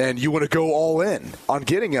 and you want to go all in on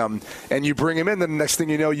getting him, and you bring him in, then the next thing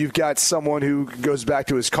you know, you've got someone who goes back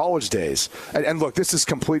to his college days. And look, this is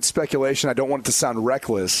complete speculation. I don't want it to sound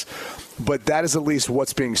reckless, but that is at least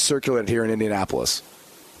what's being circulated here in Indianapolis.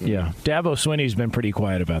 Yeah, Dabo Swinney's been pretty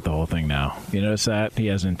quiet about the whole thing now. You notice that? He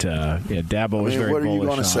hasn't, Dabo was very bullish. What are you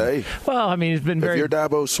going to say? Well, I mean, he's been very... If you're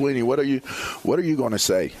Dabo Swinney, what are you going to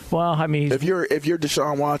say? Well, I mean... If you're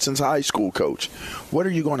Deshaun Watson's high school coach, what are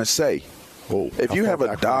you going to say? If you have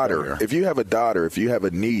a daughter, if you have a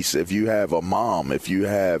niece, if you have a mom, if you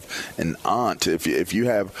have an aunt, if you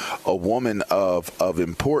have a woman of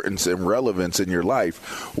importance and relevance in your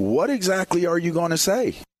life, what exactly are you going to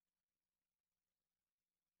say?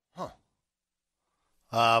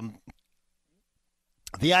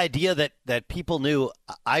 The idea that people knew,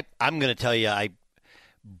 I'm going to tell you,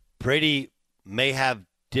 Brady may have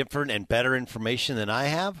different and better information than I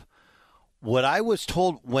have. What I was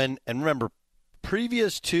told and remember,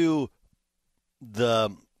 previous to the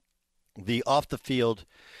off the field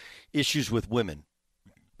issues with women,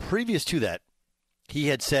 previous to that, he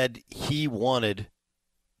had said he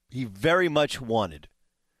very much wanted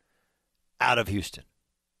out of Houston.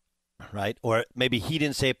 Right? Or maybe he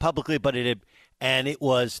didn't say it publicly, but it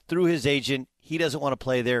was through his agent. He doesn't want to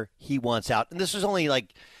play there. He wants out. And this was only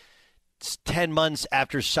like 10 months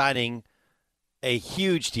after signing a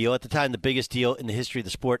huge deal, at the time the biggest deal in the history of the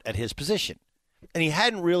sport at his position. And he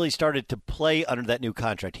hadn't really started to play under that new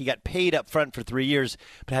contract. He got paid up front for 3 years,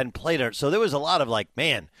 but hadn't played under it. So there was a lot of like,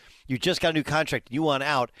 man, you just got a new contract. You want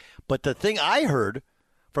out. But the thing I heard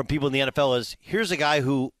from people in the NFL is, here's a guy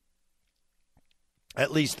who,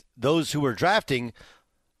 at least those who were drafting,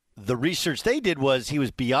 the research they did was he was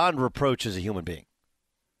beyond reproach as a human being.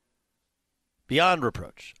 Beyond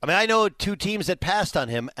reproach. I mean, I know two teams that passed on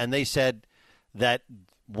him, and they said that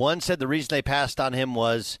one said the reason they passed on him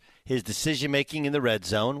was his decision-making in the red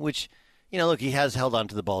zone, which, look, he has held on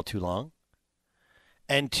to the ball too long.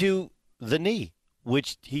 And two, the knee,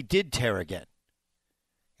 which he did tear again.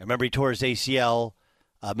 I remember he tore his ACL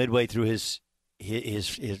midway through his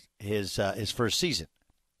first season.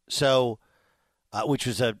 So, which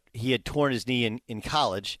was he had torn his knee in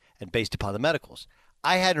college, and based upon the medicals.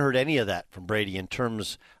 I hadn't heard any of that from Brady in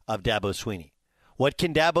terms of Dabo Swinney. What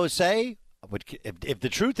can Dabo say? If the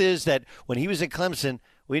truth is that when he was at Clemson,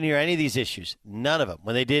 we didn't hear any of these issues. None of them.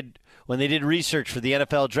 When they did research for the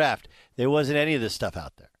NFL draft, there wasn't any of this stuff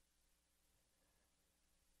out there.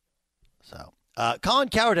 So, Colin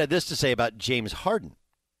Cowherd had this to say about James Harden.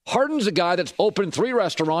 Harden's a guy that's opened 3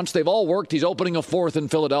 restaurants. They've all worked. He's opening a 4th in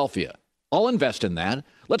Philadelphia. I'll invest in that.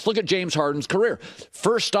 Let's look at James Harden's career.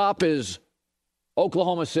 First stop is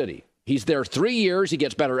Oklahoma City. He's there 3 years. He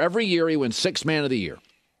gets better every year. He wins 6th Man of the Year.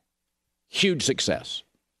 Huge success.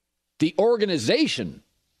 The organization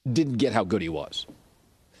didn't get how good he was.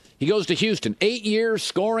 He goes to Houston. 8 years,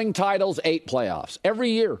 scoring titles, 8 playoffs.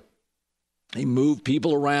 Every year. He moved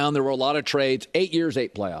people around. There were a lot of trades. 8 years,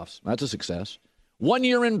 8 playoffs. That's a success. 1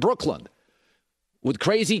 year in Brooklyn. with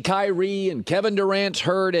crazy Kyrie and Kevin Durant's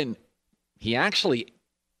hurt, and he actually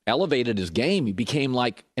elevated his game. He became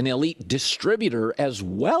like an elite distributor as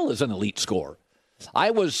well as an elite scorer.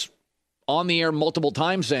 I was on the air multiple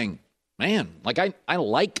times saying, man, like I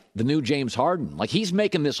like the new James Harden. Like he's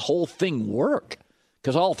making this whole thing work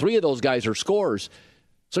because all three of those guys are scorers.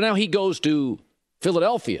 So now he goes to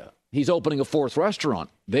Philadelphia. He's opening a fourth restaurant.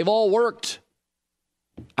 They've all worked.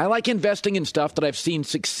 I like investing in stuff that I've seen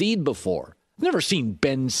succeed before. I've never seen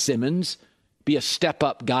Ben Simmons be a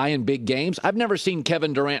step-up guy in big games. I've never seen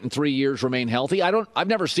Kevin Durant in 3 years remain healthy. I've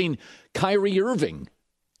never seen Kyrie Irving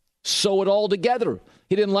sew it all together.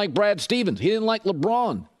 He didn't like Brad Stevens. He didn't like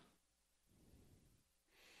LeBron.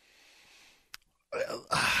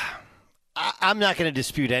 I'm not going to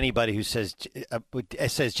dispute anybody who says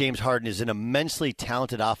James Harden is an immensely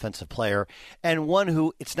talented offensive player and one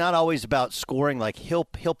who it's not always about scoring. Like he'll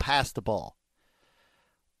pass the ball.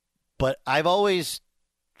 But I've always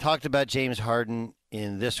talked about James Harden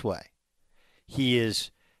in this way. He is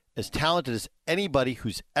as talented as anybody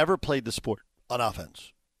who's ever played the sport on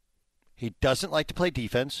offense. He doesn't like to play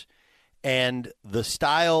defense, and the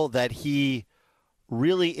style that he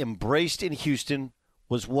really embraced in Houston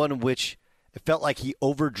was one in which it felt like he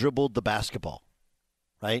over-dribbled the basketball,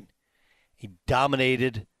 right? He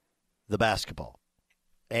dominated the basketball.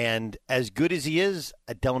 And as good as he is,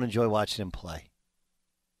 I don't enjoy watching him play.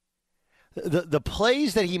 The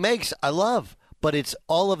plays that he makes, I love, but it's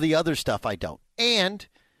all of the other stuff I don't. And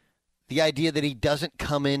the idea that he doesn't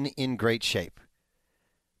come in great shape.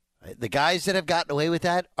 The guys that have gotten away with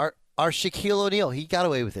that are Shaquille O'Neal. He got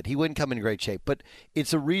away with it. He wouldn't come in great shape. But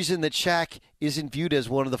it's a reason that Shaq isn't viewed as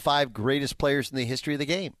one of the 5 greatest players in the history of the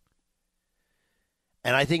game.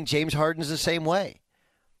 And I think James Harden's the same way.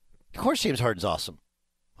 Of course James Harden's awesome.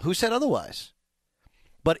 Who said otherwise?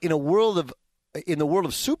 But in the world of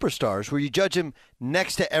superstars, where you judge him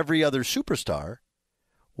next to every other superstar,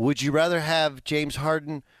 would you rather have James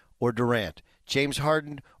Harden or Durant? James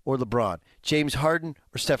Harden or LeBron? James Harden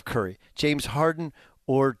or Steph Curry? James Harden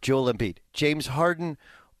or Joel Embiid? James Harden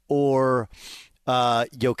or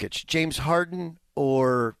Jokic? James Harden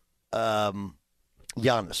or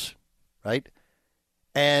Giannis, right?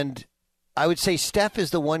 And I would say Steph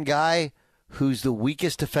is the one guy who's the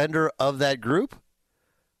weakest defender of that group,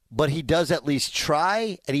 but he does at least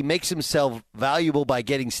try, and he makes himself valuable by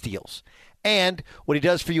getting steals. And what he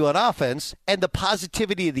does for you on offense, and the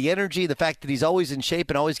positivity of the energy, the fact that he's always in shape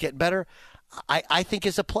and always getting better, I think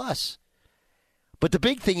is a plus. But the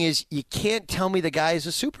big thing is you can't tell me the guy is a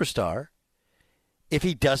superstar if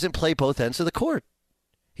he doesn't play both ends of the court.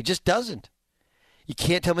 He just doesn't. You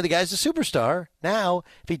can't tell me the guy's a superstar now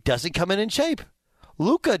if he doesn't come in shape.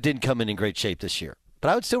 Luka didn't come in great shape this year, but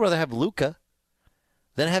I would still rather have Luka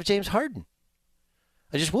than have James Harden.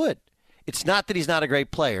 I just would. It's not that he's not a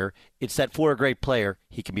great player. It's that for a great player,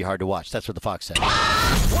 he can be hard to watch. That's what the Fox said.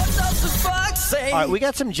 What does the Fox say? All right, we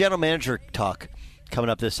got some general manager talk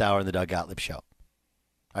coming up this hour in the Doug Gottlieb Show. All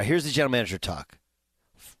right, here's the general manager talk.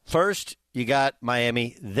 First, you got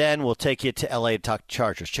Miami. Then we'll take you to L.A. to talk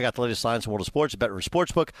Chargers. Check out the latest lines in the world of sports at BetRivers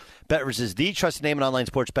Sportsbook. BetRivers is the trusted name in online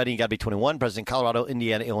sports betting. You got to be 21. Present in Colorado,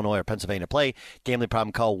 Indiana, Illinois, or Pennsylvania. Play. Gambling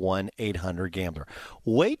problem, call 1-800-GAMBLER.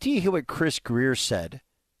 Wait till you hear what Chris Greer said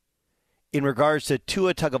in regards to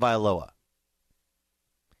Tua Tagovailoa.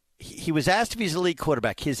 He was asked if he's an elite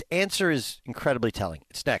quarterback. His answer is incredibly telling.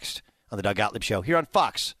 It's next on the Doug Gottlieb Show here on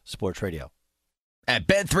Fox Sports Radio. At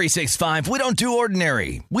Bet365, we don't do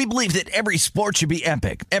ordinary. We believe that every sport should be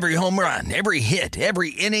epic. Every home run, every hit,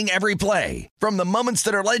 every inning, every play. From the moments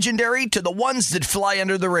that are legendary to the ones that fly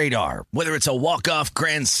under the radar. Whether it's a walk-off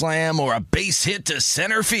grand slam or a base hit to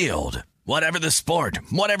center field. Whatever the sport,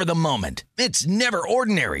 whatever the moment. It's never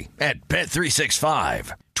ordinary at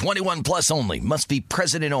Bet365. 21 plus only. Must be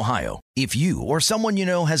present in Ohio. If you or someone you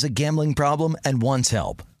know has a gambling problem and wants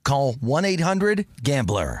help, call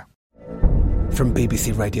 1-800-GAMBLER. From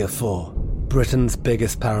BBC Radio 4, Britain's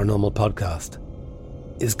biggest paranormal podcast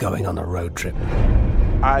is going on a road trip.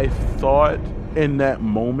 I thought in that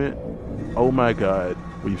moment, oh my God,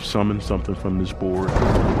 we've summoned something from this board.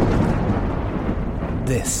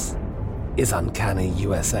 This is Uncanny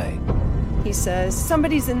USA. He says,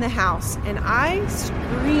 somebody's in the house, and I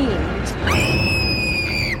screamed.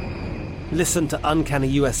 Listen to Uncanny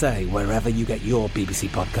USA wherever you get your BBC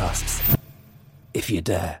podcasts, if you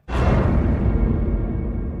dare.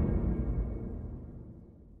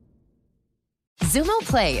 Zumo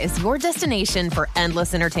Play is your destination for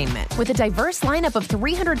endless entertainment. With a diverse lineup of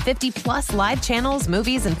 350 plus live channels,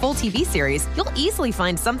 movies, and full TV series, you'll easily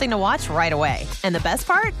find something to watch right away. And the best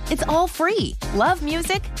part? It's all free. Love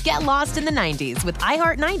music? Get lost in the 90s with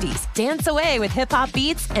iHeart 90s, dance away with hip-hop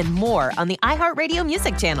beats, and more on the iHeartRadio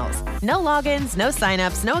music channels. No logins, no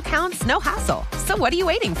signups, no accounts, no hassle. So what are you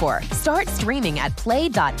waiting for? Start streaming at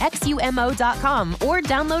play.xumo.com or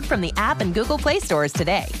download from the app and Google Play stores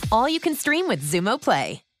today. All you can stream with Zumo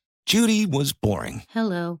Play. Judy was boring.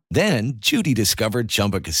 Hello. Then Judy discovered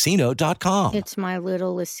ChumbaCasino.com. It's my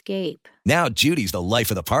little escape. Now Judy's the life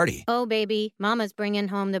of the party. Oh, baby, mama's bringing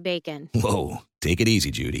home the bacon. Whoa, take it easy,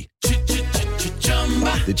 Judy.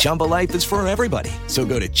 The Chumba life is for everybody. So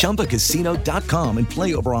go to ChumbaCasino.com and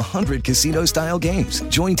play over 100 casino-style games.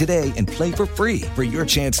 Join today and play for free for your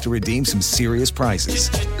chance to redeem some serious prizes.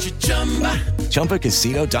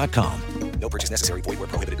 ChumbaCasino.com. No purchase necessary. Void where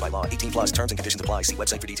prohibited by law. 18 plus terms and conditions apply. See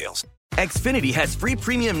website for details. Xfinity has free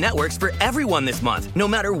premium networks for everyone this month, no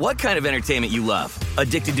matter what kind of entertainment you love.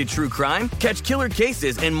 Addicted to true crime? Catch killer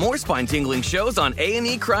cases and more spine-tingling shows on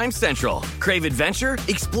A&E Crime Central. Crave adventure?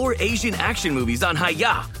 Explore Asian action movies on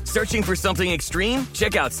Hi-Ya. Searching for something extreme?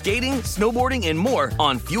 Check out skating, snowboarding, and more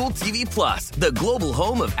on Fuel TV Plus, the global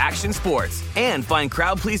home of action sports. And find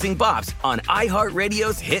crowd-pleasing bops on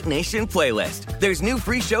iHeartRadio's Hit Nation playlist. There's new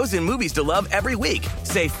free shows and movies to love every week.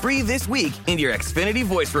 Say free this week in your Xfinity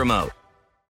voice remote.